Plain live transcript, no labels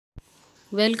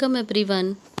Welcome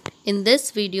everyone. In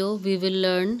this video we will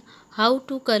learn how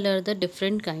to color the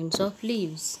different kinds of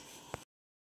leaves.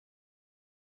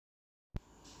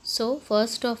 So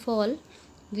first of all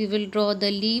we will draw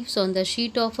the leaves on the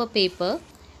sheet of a paper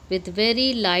with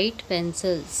very light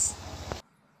pencils.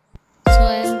 So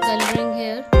I am coloring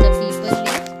here the paper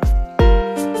leaf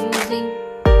using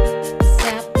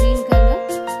sap green color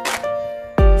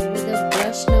with a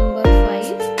brush number 5.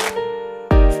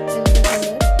 Fill the color.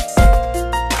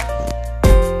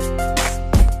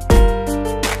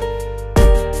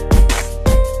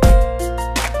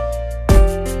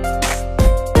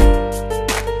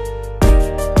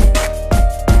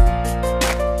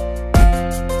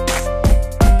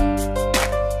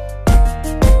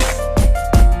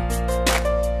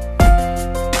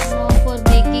 Now for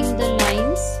making the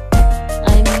lines,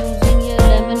 I am using here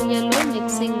lemon yellow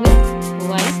mixing with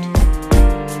white.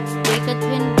 Take a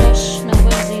thin brush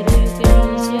number 0 you can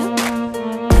use here.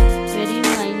 Very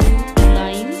minute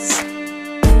lines.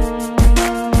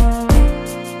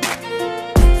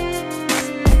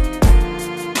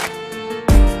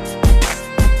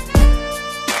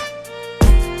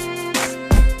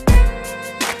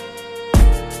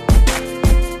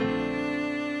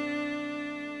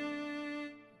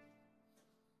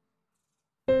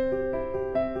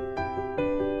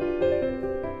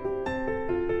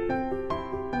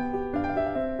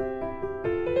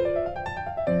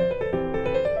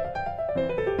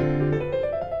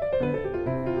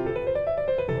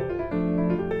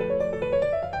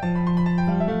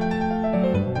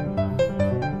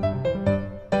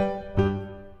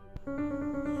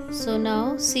 So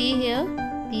now see here,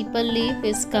 people leaf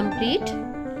is complete.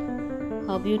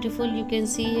 How beautiful you can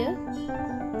see here.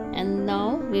 And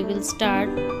now we will start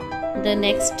the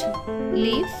next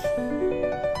leaf,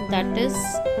 that is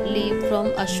leaf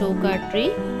from Ashoka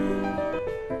tree.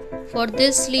 For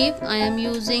this leaf I am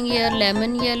using here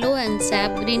lemon yellow and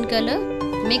sap green color.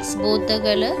 Mix both the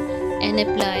color and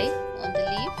apply on the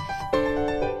leaf.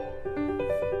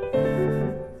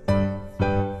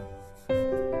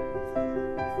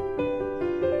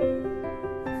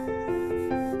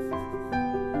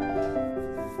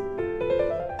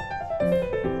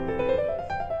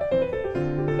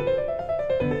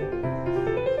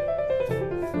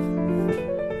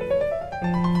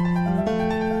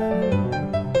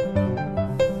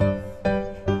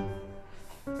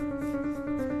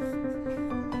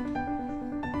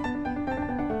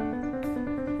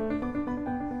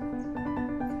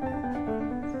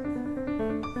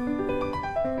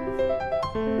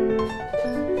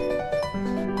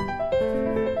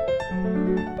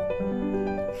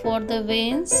 For the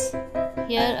veins,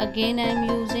 here again I am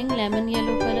using lemon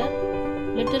yellow color,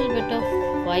 little bit of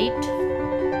white,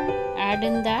 add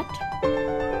in that.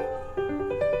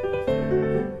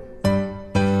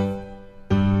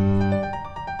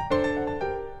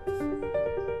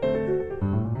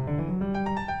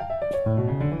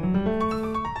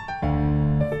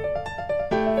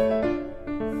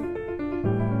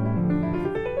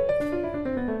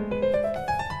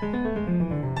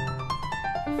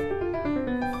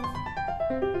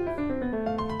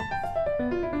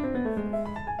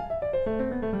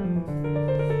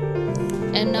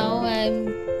 And now I am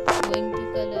going to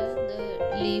color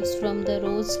the leaves from the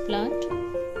rose plant.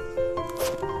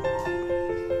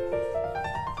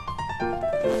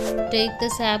 Take the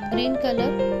sap green color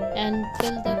and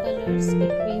fill the colors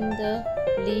between the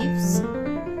leaves,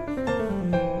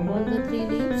 all the 3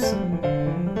 leaves,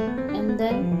 and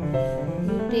then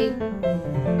you take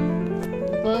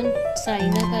burnt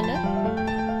sienna color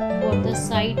for the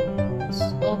sides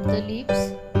of the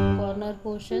leaves. Corner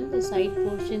portion, the side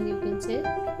portion you can say,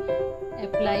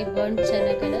 apply burnt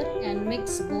sienna color and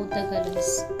mix both the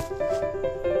colors.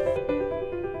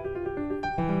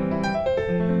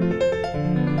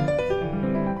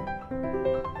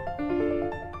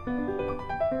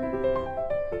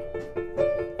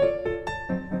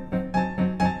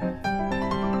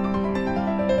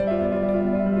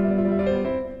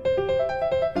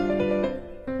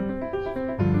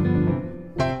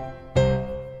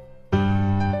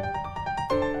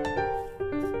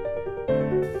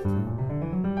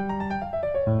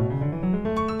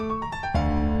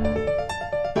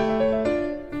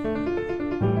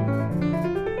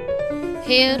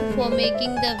 Here for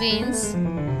making the veins,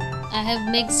 I have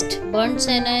mixed burnt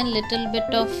sienna and little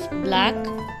bit of black,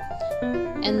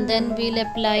 and then we'll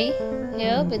apply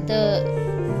here with the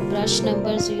brush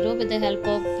number 0, with the help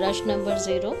of brush number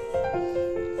 0,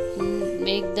 and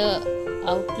make the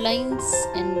outlines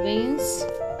and veins.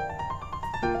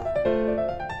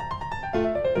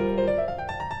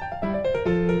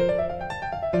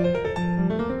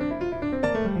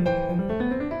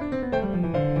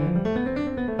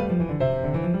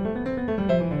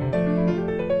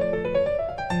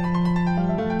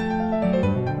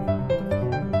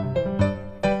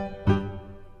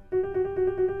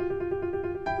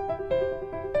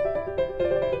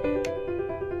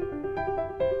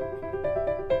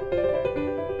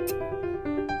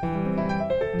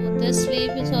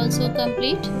 is also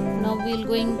complete. Now we're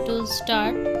going to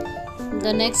start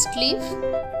the next leaf.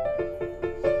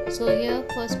 So here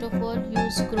first of all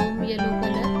use chrome yellow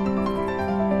color.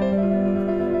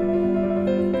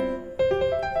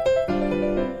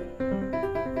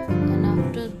 And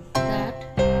after that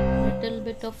little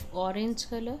bit of orange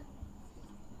color.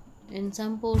 In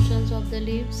some portions of the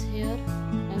leaves here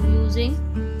I'm using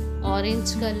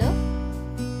orange color.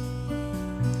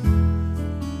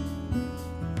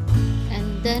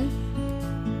 And then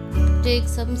take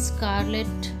some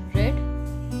scarlet red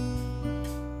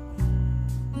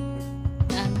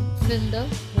and fill the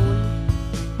whole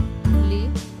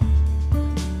leaf.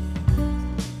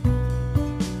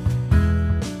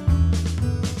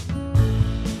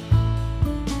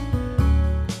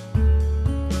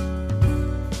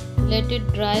 Let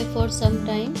it dry for some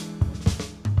time.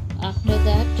 After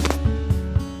that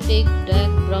take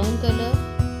dark brown color,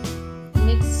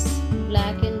 mix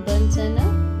black and burnt sienna,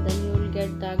 then you will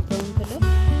get dark brown color,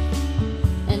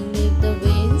 and make the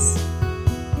veins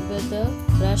with the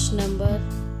brush number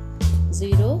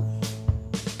 0,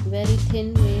 very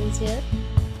thin veins here.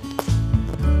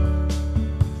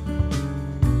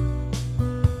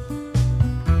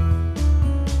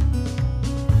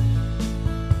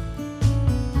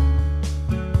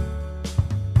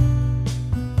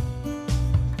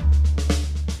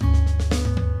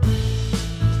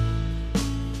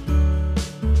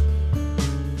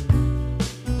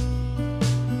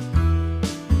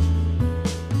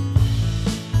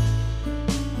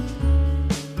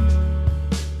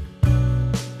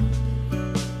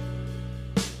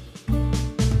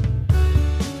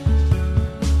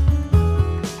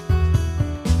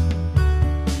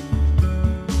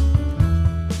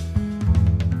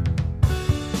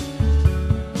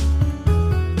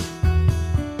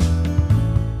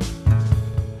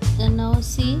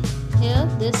 See here,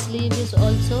 this leaf is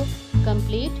also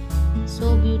complete.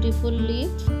 So beautiful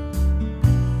leaf.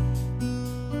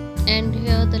 And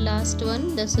here the last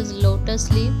one, this is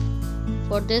lotus leaf.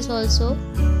 For this also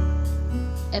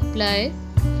apply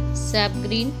sap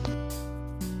green.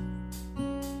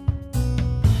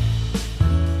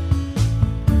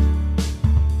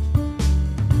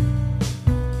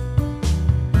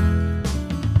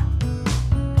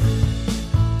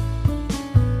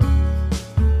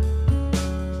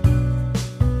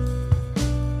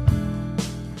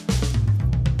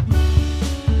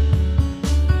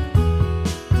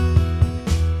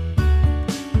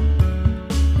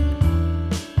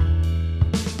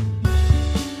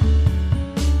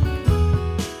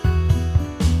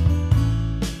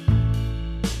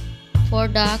 For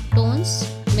dark tones,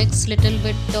 mix little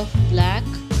bit of black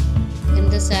in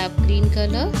the sap green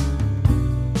color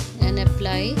and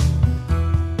apply.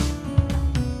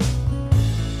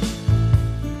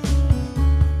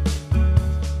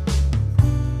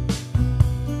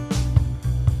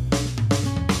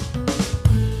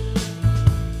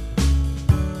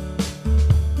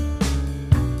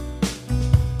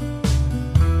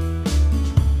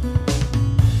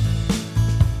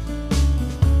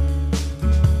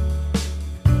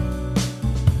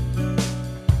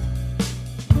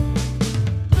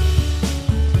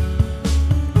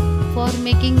 For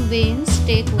making veins,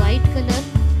 take white color,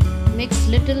 mix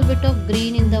little bit of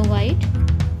green in the white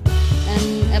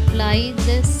and apply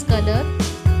this color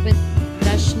with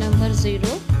brush number 0.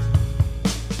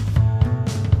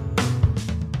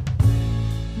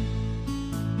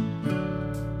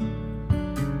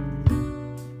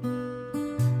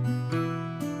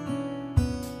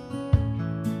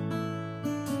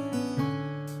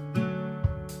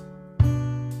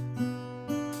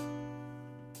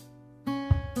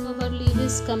 Our leaf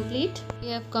is complete. We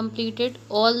have completed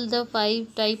all the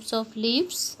 5 types of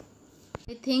leaves.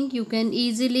 I think you can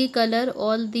easily color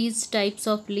all these types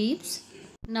of leaves.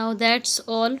 Now that's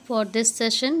all for this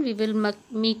session. We will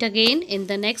meet again in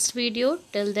the next video.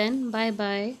 Till then, bye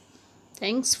bye.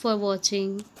 Thanks for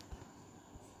watching.